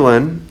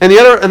Magdalene and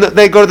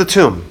they go to the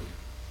tomb.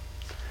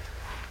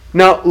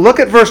 Now, look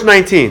at verse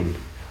 19.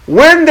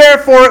 When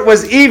therefore it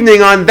was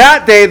evening on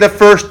that day, the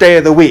first day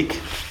of the week.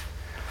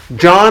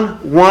 John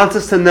wants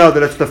us to know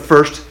that it's the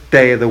first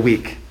day of the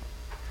week.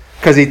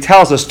 Because he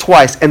tells us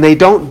twice, and they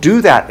don't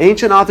do that.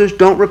 Ancient authors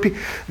don't repeat.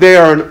 They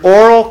are an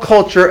oral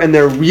culture, and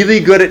they're really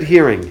good at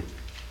hearing.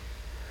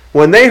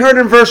 When they heard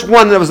in verse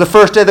 1 that it was the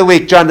first day of the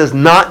week, John does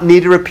not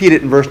need to repeat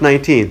it in verse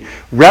 19.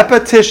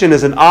 Repetition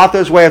is an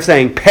author's way of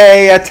saying,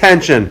 pay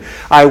attention.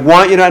 I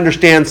want you to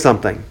understand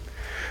something.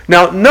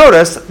 Now,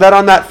 notice that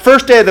on that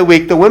first day of the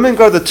week, the women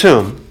go to the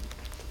tomb.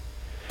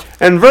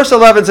 And verse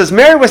 11 says,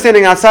 Mary was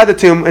standing outside the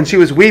tomb, and she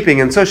was weeping.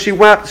 And so she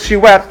wept.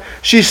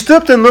 She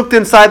stooped and looked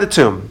inside the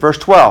tomb. Verse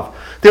 12.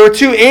 There were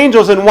two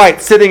angels in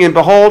white sitting, and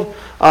behold,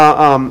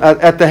 one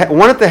at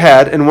the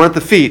head and one at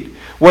the feet,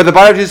 where the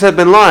body of Jesus had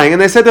been lying.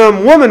 And they said to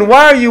him, woman,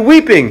 why are you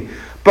weeping?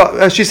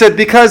 But she said,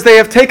 because they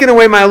have taken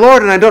away my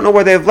Lord, and I don't know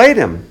where they have laid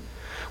him.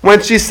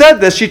 When she said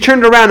this, she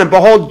turned around, and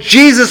behold,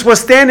 Jesus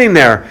was standing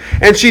there.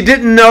 And she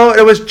didn't know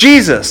it was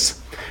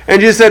Jesus. And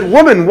Jesus said,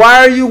 woman, why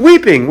are you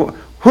weeping?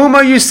 Whom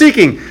are you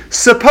seeking?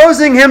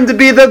 Supposing him to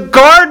be the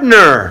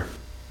gardener.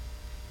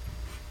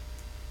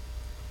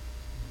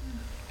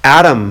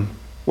 Adam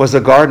was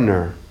a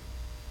gardener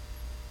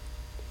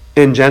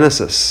in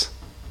Genesis.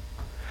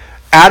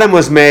 Adam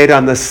was made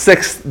on the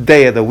 6th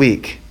day of the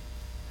week.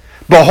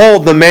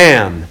 Behold the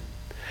man.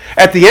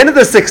 At the end of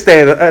the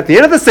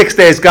 6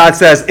 days, God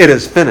says, it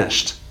is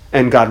finished.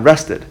 And God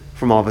rested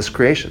from all of his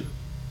creation.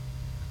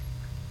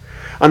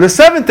 On the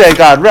 7th day,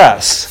 God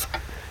rests.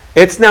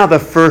 It's now the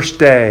first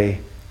day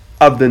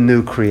of the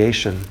new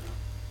creation.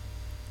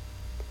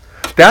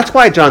 That's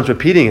why John's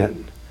repeating it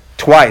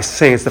twice,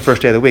 saying it's the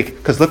first day of the week.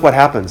 Because look what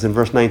happens in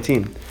verse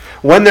 19.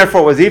 When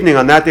therefore it was evening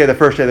on that day of the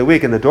first day of the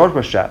week, and the doors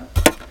were shut,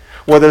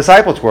 where the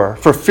disciples were,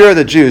 for fear of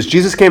the Jews,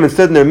 Jesus came and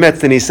stood in their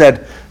midst, and he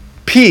said,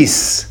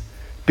 peace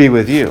be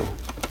with you.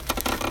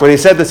 When he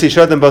said this, he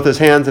showed them both his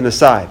hands and his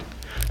side.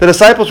 The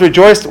disciples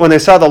rejoiced when they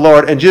saw the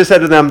Lord, and Jesus said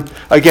to them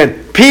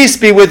again, peace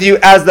be with you,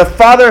 as the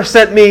Father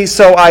sent me,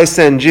 so I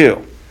send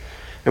you.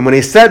 And when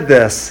he said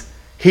this,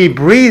 he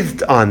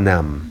breathed on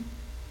them.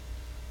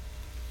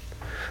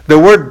 The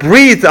word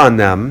breathed on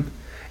them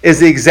is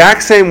the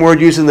exact same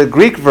word used in the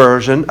Greek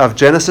version of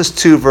Genesis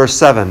 2, verse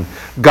 7.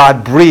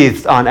 God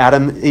breathed on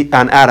Adam,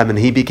 and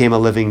he became a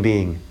living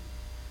being.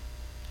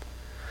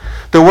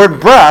 The word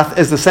breath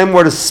is the same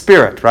word as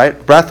spirit,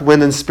 right? Breath,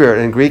 wind, and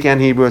spirit. In Greek and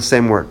Hebrew, it's the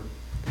same word.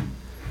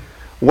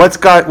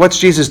 What's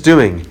Jesus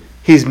doing?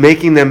 He's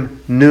making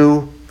them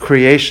new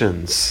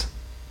creations.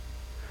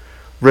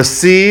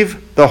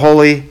 Receive the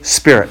Holy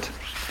Spirit.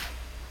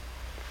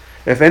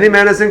 If any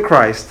man is in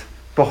Christ,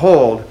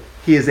 behold,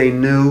 he is a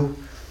new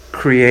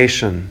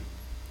creation.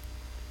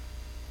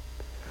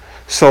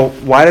 So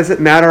why does it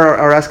matter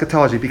our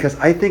eschatology? Because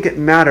I think it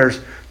matters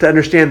to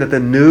understand that the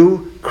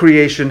new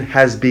creation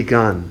has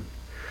begun.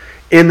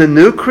 In the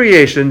new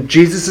creation,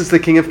 Jesus is the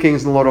King of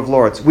Kings and the Lord of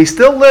Lords. We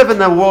still live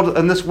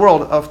in this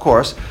world, of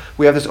course.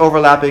 We have this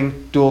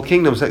overlapping dual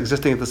kingdoms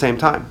existing at the same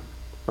time,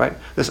 right?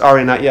 This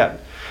already not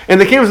yet. In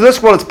the kingdoms of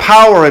this world, it's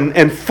power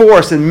and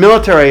force and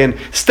military and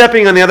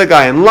stepping on the other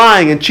guy and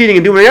lying and cheating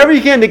and doing whatever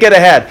you can to get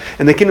ahead.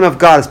 And the kingdom of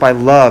God is by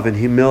love and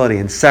humility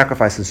and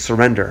sacrifice and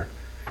surrender.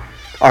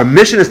 Our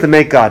mission is to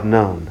make God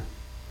known,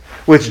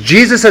 which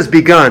Jesus has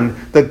begun,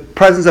 the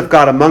presence of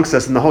God amongst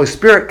us, and the Holy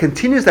Spirit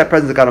continues that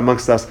presence of God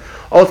amongst us,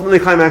 ultimately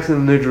climaxing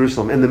in the New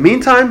Jerusalem. In the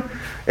meantime,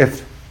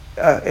 if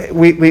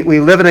we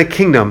live in a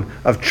kingdom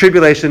of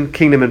tribulation,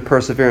 kingdom, and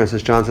perseverance,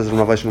 as John says in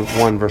Revelation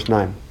 1, verse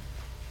 9.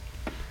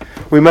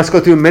 We must go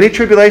through many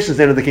tribulations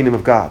to enter the kingdom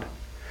of God.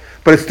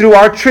 But it's through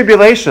our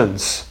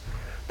tribulations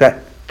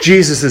that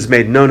Jesus is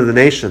made known to the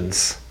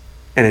nations,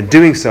 and in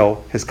doing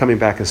so, his coming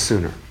back is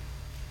sooner.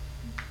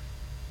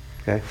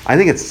 Okay? I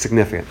think it's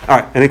significant. All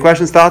right, any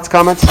questions, thoughts,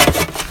 comments?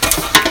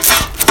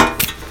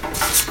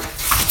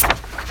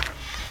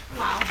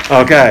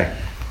 Wow. Okay.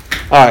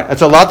 All right,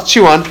 that's a lot to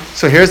chew on.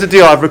 So here's the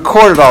deal. I've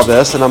recorded all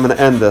this, and I'm going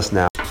to end this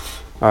now.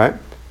 All right?